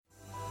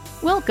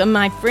Welcome,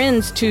 my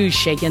friends, to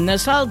Shakin' the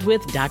Salt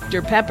with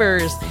Dr.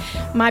 Peppers.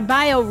 My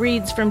bio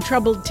reads from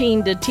troubled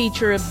teen to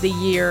teacher of the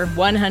year,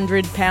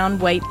 100-pound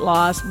weight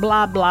loss,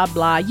 blah, blah,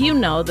 blah. You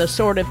know, the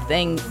sort of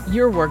thing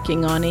you're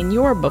working on in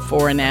your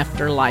before and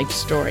after life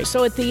story.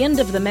 So at the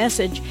end of the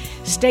message,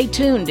 stay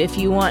tuned if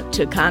you want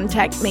to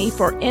contact me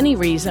for any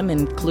reason,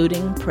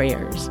 including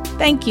prayers.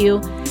 Thank you.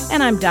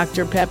 And I'm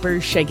Dr.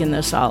 Peppers, Shakin'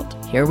 the Salt.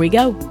 Here we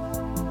go.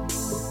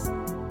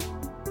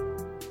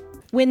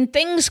 When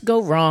things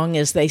go wrong,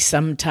 as they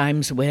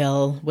sometimes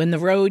will, when the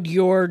road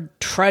you're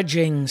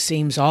trudging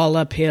seems all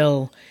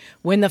uphill,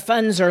 when the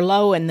funds are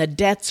low and the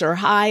debts are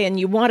high and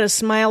you want to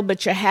smile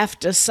but you have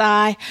to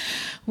sigh,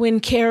 when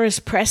care is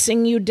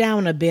pressing you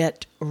down a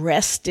bit,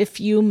 rest if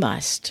you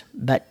must,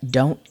 but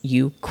don't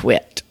you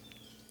quit.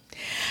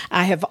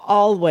 I have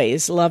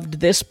always loved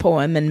this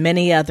poem and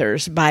many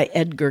others by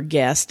Edgar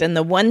Guest, and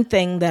the one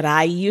thing that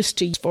I used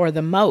to use for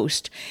the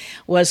most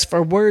was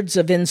for words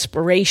of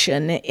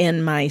inspiration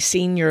in my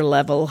senior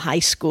level high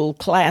school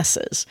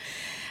classes.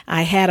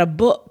 I had a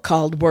book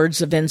called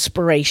Words of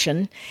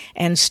Inspiration,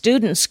 and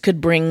students could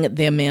bring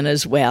them in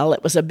as well.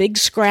 It was a big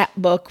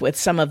scrapbook with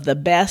some of the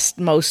best,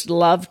 most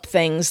loved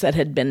things that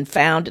had been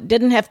found. It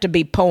didn't have to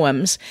be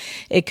poems.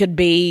 It could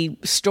be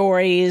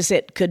stories.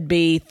 It could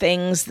be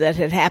things that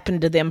had happened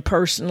to them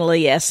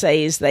personally,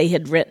 essays they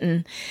had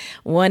written.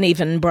 One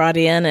even brought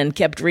in and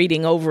kept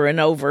reading over and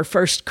over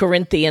 1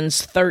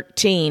 Corinthians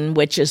 13,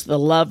 which is the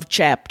love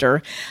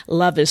chapter.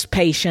 Love is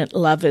patient,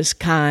 love is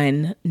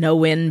kind,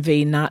 no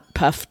envy, not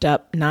puffed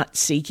up, not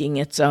seeking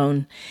its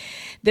own.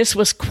 This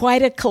was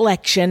quite a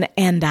collection,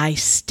 and I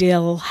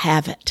still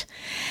have it.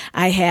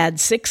 I had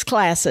 6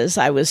 classes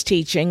I was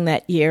teaching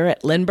that year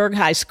at Lindbergh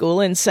High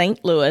School in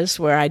St. Louis,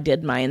 where I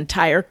did my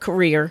entire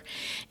career.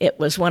 It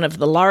was one of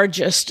the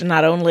largest,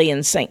 not only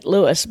in St.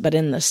 Louis, but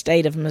in the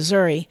state of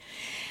Missouri.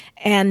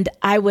 And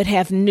I would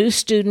have new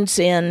students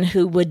in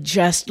who would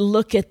just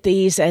look at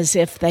these as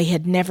if they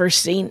had never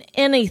seen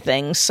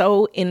anything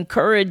so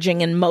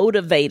encouraging and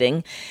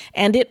motivating.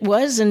 And it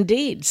was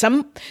indeed.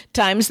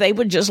 Sometimes they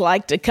would just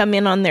like to come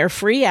in on their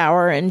free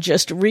hour and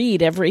just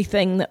read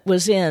everything that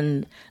was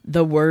in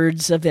the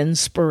Words of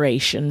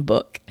Inspiration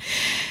book.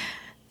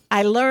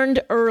 I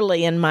learned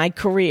early in my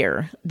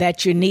career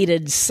that you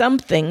needed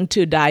something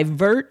to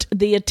divert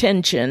the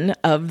attention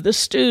of the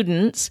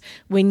students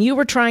when you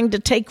were trying to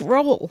take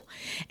roll.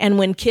 And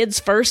when kids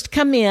first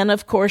come in,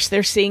 of course,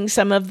 they're seeing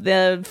some of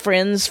the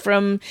friends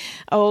from,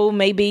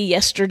 maybe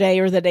yesterday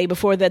or the day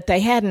before that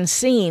they hadn't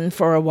seen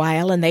for a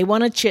while, and they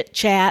want to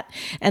chit-chat,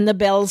 and the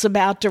bell's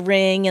about to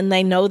ring, and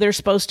they know they're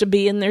supposed to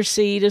be in their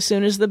seat as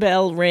soon as the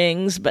bell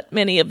rings, but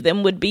many of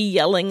them would be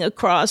yelling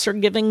across or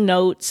giving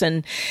notes,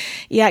 and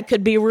it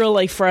could be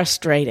really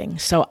frustrating.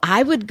 So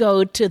I would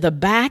go to the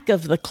back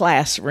of the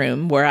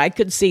classroom where I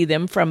could see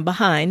them from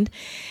behind,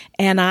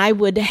 and I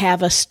would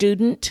have a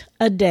student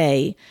a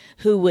day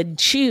who would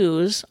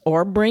choose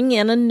or bring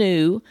in a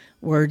new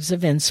Words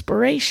of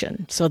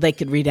Inspiration. So they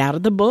could read out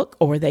of the book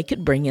or they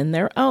could bring in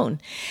their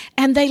own.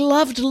 And they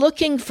loved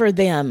looking for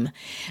them.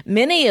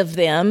 Many of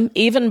them,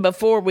 even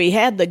before we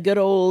had the good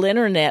old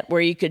internet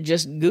where you could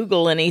just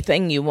Google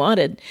anything you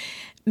wanted,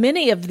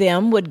 many of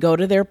them would go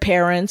to their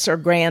parents or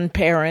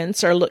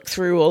grandparents or look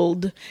through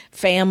old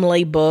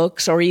family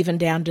books or even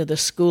down to the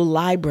school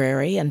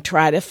library and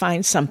try to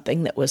find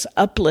something that was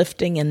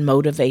uplifting and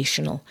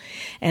motivational.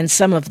 And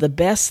some of the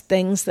best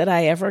things that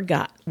I ever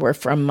got were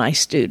from my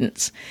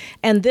students.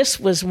 And this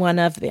was one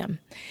of them.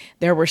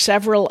 There were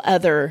several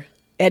other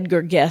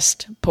Edgar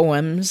Guest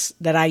poems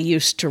that I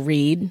used to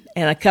read,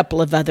 and a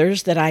couple of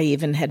others that I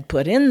even had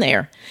put in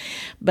there.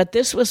 But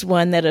this was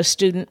one that a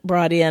student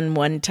brought in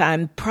one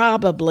time,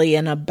 probably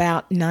in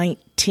about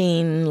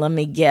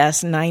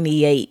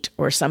 98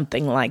 or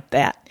something like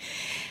that.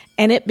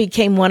 And it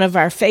became one of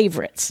our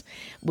favorites.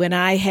 When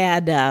I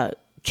had a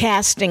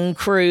casting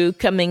crew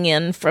coming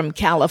in from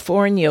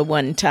California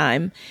one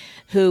time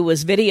who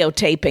was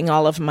videotaping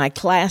all of my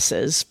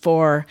classes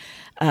for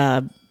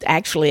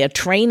actually a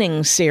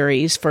training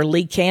series for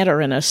Lee Cantor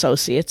and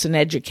Associates, an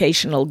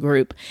educational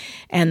group,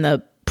 and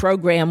the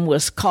program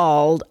was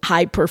called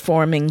High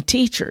Performing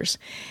Teachers.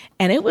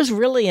 And it was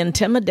really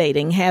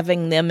intimidating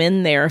having them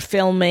in there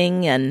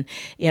filming and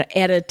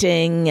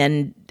editing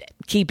and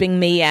keeping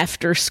me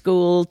after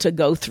school to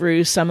go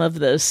through some of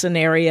the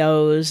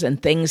scenarios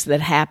and things that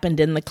happened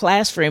in the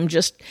classroom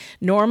just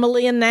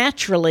normally and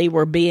naturally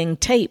were being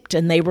taped,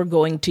 and they were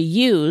going to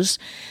use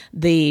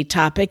the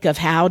topic of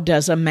how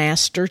does a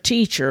master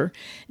teacher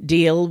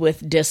deal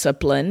with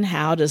discipline,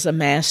 how does a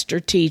master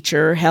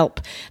teacher help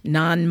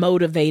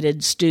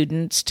non-motivated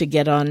students to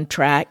get on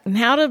track, and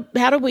how do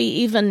we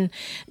even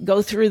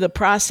go through the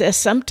process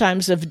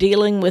sometimes of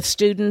dealing with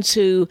students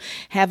who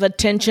have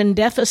attention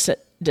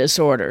deficit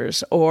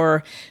disorders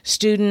or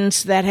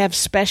students that have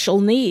special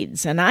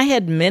needs. And I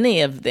had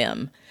many of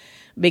them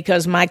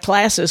because my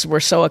classes were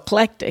so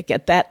eclectic.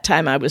 At that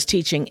time, I was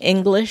teaching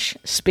English,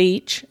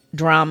 speech,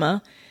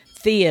 drama,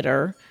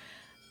 theater,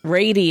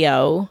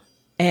 radio,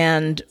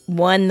 and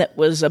one that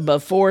was a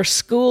before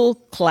school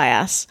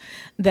class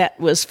that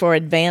was for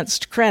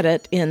advanced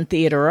credit in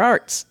theater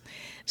arts.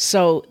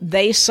 So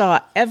they saw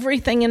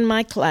everything in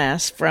my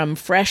class from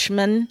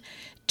freshmen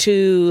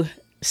to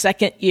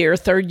second year,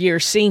 third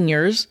year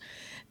seniors,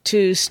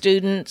 to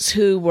students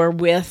who were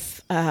with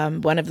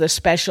one of the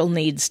special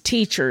needs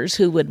teachers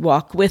who would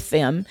walk with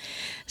them,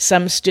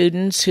 some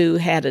students who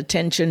had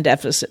attention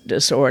deficit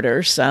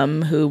disorder,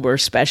 some who were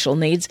special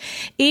needs,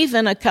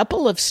 even a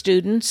couple of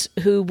students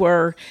who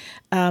were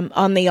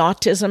on the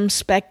autism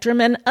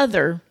spectrum and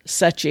other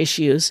such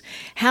issues.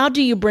 How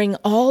do you bring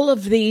all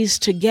of these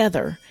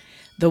together?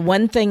 The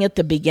one thing at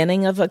the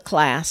beginning of a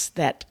class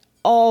that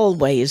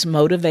always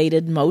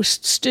motivated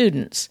most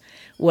students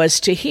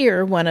was to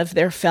hear one of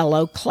their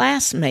fellow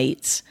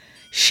classmates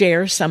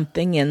share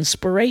something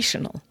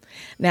inspirational.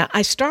 Now,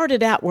 I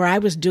started out where I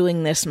was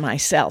doing this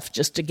myself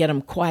just to get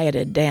them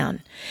quieted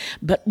down.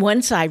 But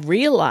once I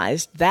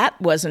realized that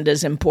wasn't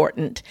as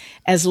important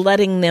as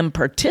letting them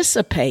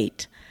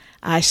participate,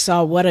 I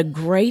saw what a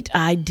great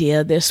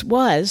idea this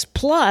was.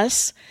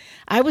 Plus,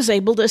 I was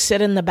able to sit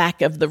in the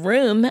back of the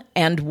room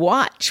and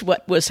watch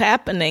what was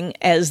happening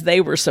as they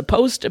were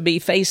supposed to be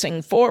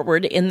facing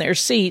forward in their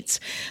seats,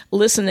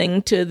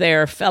 listening to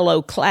their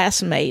fellow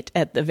classmate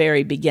at the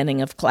very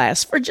beginning of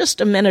class for just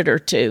a minute or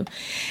two.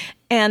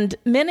 And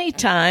many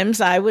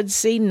times I would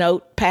see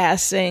note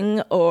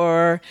passing,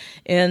 or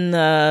in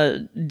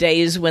the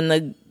days when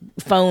the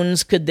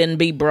phones could then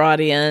be brought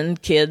in,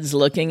 kids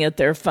looking at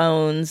their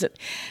phones.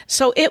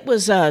 So it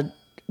was a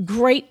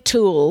great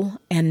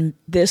tool, and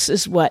this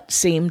is what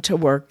seemed to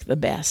work the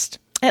best,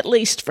 at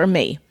least for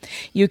me.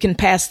 You can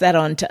pass that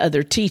on to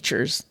other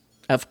teachers,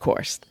 of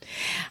course.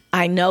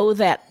 I know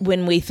that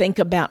when we think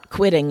about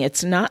quitting,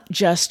 it's not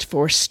just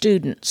for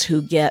students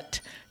who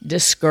get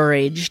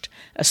discouraged,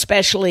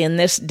 especially in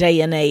this day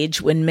and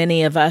age when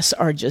many of us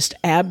are just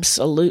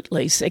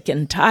absolutely sick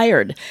and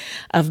tired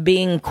of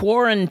being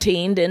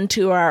quarantined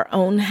into our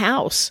own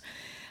house.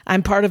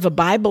 I'm part of a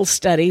Bible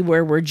study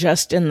where we're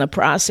just in the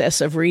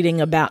process of reading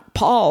about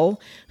Paul,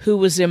 who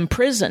was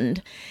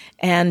imprisoned.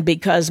 And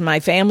because my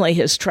family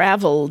has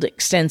traveled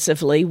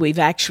extensively, we've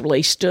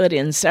actually stood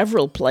in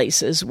several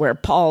places where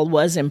Paul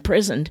was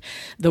imprisoned.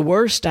 The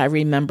worst I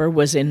remember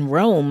was in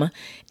Rome.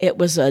 It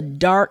was a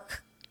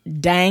dark,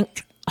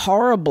 dank,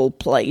 horrible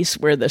place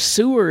where the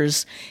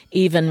sewers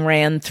even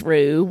ran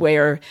through,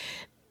 where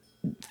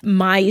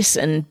mice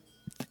and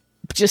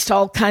just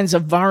all kinds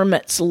of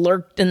varmints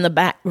lurked in the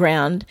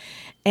background.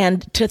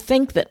 And to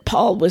think that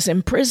Paul was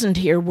imprisoned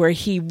here, where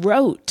he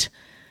wrote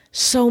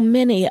so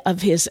many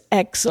of his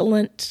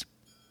excellent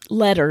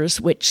letters,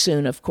 which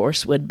soon, of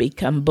course, would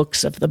become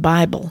books of the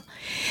Bible.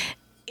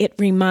 It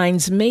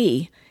reminds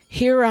me,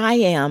 here I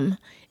am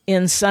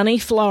in sunny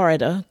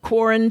Florida,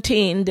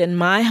 quarantined in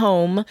my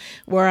home,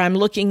 where I'm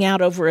looking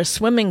out over a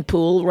swimming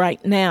pool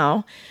right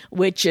now,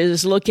 which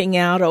is looking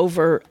out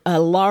over a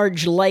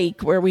large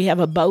lake where we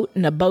have a boat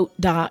and a boat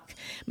dock.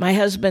 My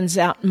husband's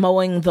out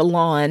mowing the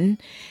lawn,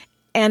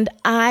 and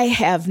I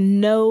have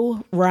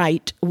no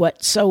right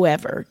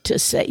whatsoever to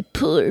say,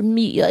 poor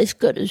me, I've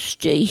got to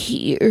stay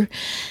here.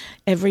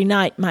 Every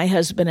night, my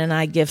husband and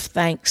I give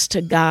thanks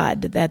to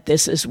God that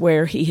this is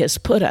where He has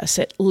put us,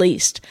 at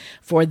least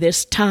for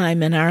this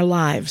time in our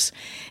lives.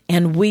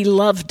 And we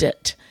loved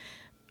it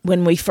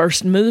when we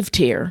first moved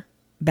here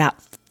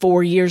about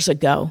 4 years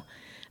ago.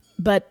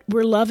 But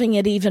we're loving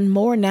it even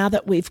more now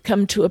that we've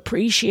come to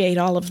appreciate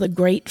all of the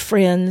great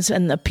friends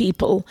and the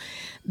people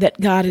that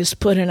God has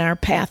put in our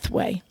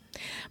pathway.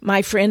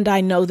 My friend,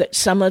 I know that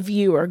some of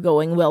you are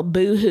going, well,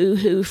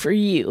 boo-hoo-hoo for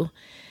you.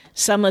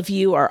 Some of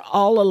you are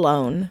all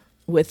alone,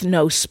 with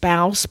no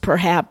spouse,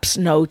 perhaps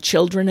no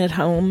children at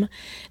home,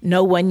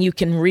 no one you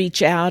can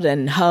reach out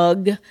and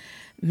hug,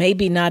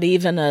 maybe not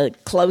even a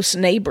close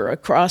neighbor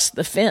across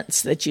the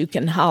fence that you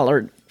can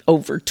holler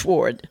over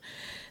toward.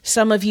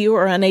 Some of you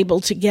are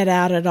unable to get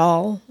out at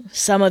all.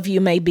 Some of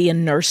you may be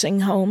in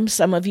nursing homes,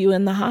 some of you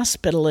in the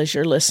hospital as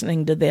you're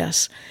listening to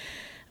this.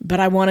 But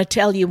I want to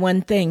tell you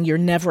one thing, you're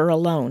never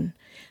alone.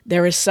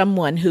 There is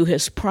someone who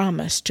has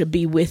promised to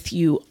be with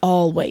you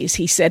always.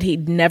 He said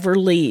He'd never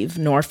leave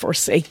nor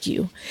forsake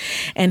you.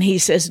 And He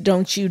says,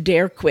 don't you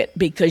dare quit,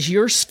 because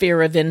your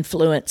sphere of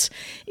influence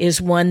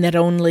is one that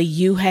only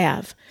you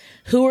have.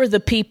 Who are the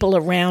people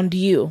around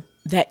you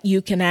that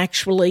you can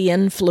actually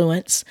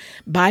influence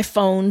by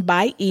phone,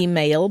 by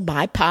email,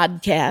 by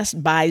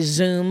podcast, by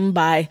Zoom,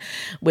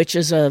 which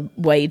is a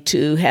way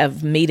to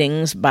have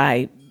meetings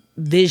by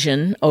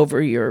vision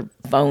over your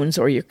phones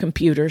or your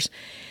computers?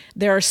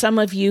 There are some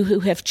of you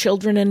who have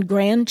children and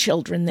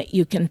grandchildren that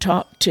you can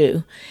talk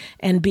to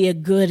and be a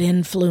good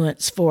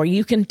influence for.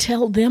 You can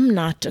tell them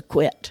not to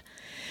quit.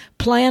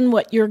 Plan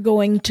what you're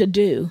going to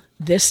do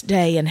this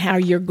day and how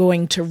you're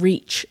going to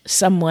reach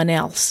someone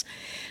else.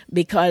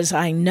 Because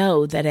I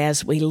know that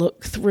as we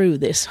look through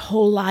this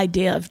whole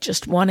idea of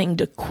just wanting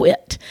to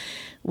quit,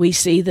 we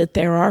see that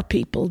there are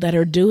people that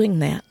are doing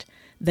that.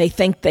 They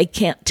think they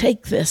can't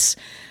take this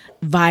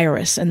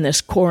virus and this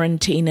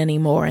quarantine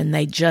anymore, and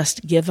they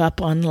just give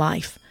up on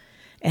life.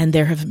 And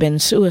there have been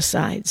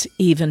suicides,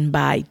 even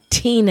by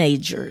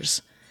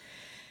teenagers.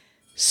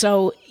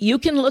 So you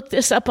can look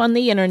this up on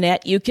the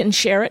internet. You can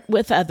share it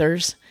with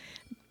others.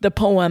 The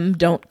poem,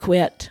 Don't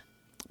Quit.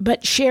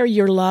 But share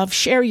your love,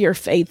 share your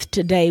faith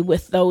today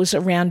with those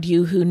around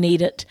you who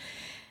need it.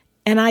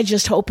 And I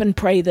just hope and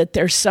pray that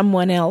there's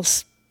someone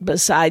else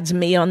besides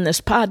me on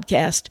this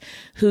podcast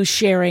who's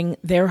sharing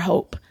their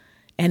hope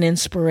and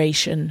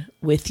inspiration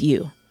with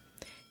you.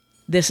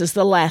 This is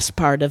the last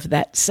part of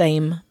that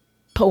same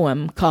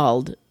poem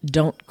called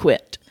Don't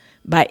Quit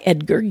by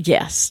Edgar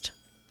Guest.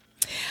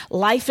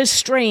 Life is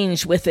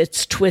strange with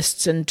its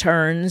twists and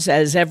turns,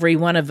 as every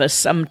one of us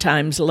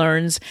sometimes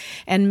learns,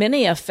 and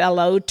many a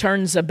fellow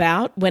turns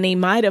about when he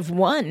might have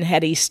won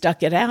had he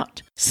stuck it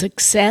out.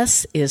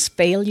 Success is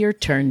failure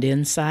turned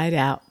inside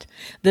out,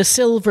 the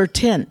silver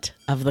tint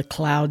of the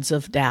clouds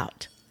of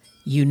doubt.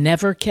 You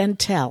never can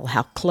tell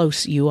how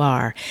close you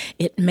are.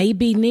 It may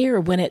be near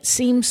when it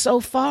seems so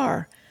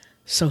far.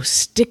 So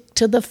stick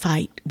to the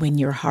fight when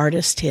you're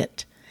hardest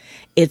hit.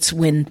 It's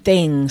when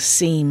things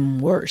seem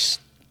worse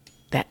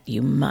that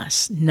you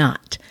must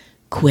not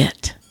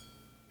quit.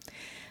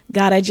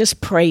 God, I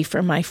just pray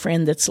for my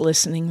friend that's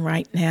listening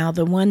right now,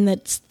 the one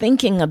that's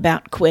thinking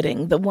about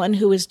quitting, the one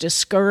who is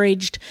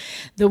discouraged,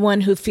 the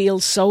one who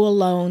feels so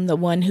alone, the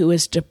one who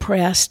is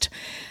depressed,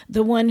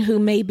 the one who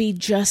maybe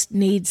just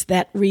needs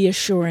that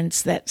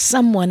reassurance that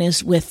someone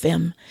is with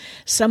them,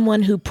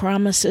 someone who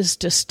promises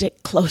to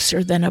stick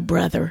closer than a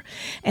brother.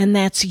 And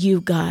that's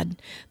you, God,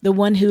 the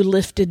one who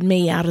lifted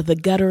me out of the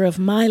gutter of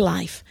my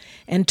life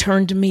and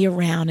turned me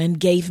around and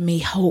gave me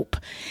hope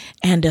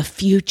and a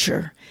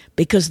future,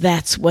 because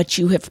that's what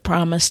you have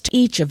promised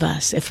each of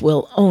us if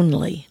we'll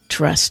only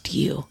trust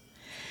you.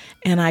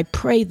 And I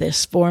pray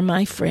this for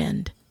my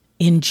friend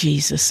in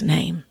Jesus'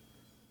 name.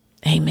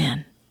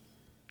 Amen.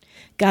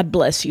 God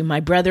bless you, my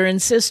brother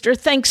and sister.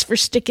 Thanks for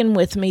sticking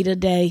with me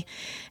today.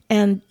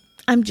 And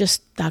I'm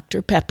just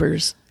Dr.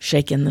 Peppers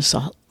shaking the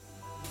salt.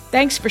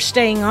 Thanks for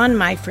staying on,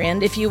 my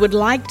friend. If you would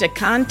like to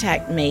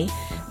contact me,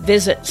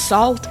 visit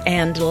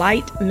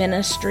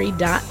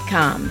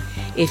saltandlightministry.com.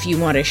 If you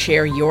want to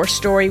share your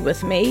story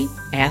with me,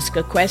 ask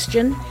a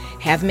question,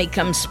 have me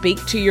come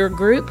speak to your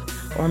group,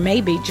 or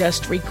maybe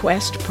just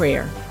request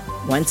prayer.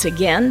 Once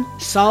again,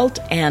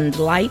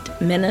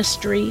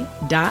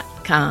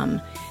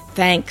 saltandlightministry.com.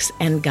 Thanks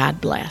and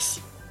God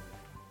bless.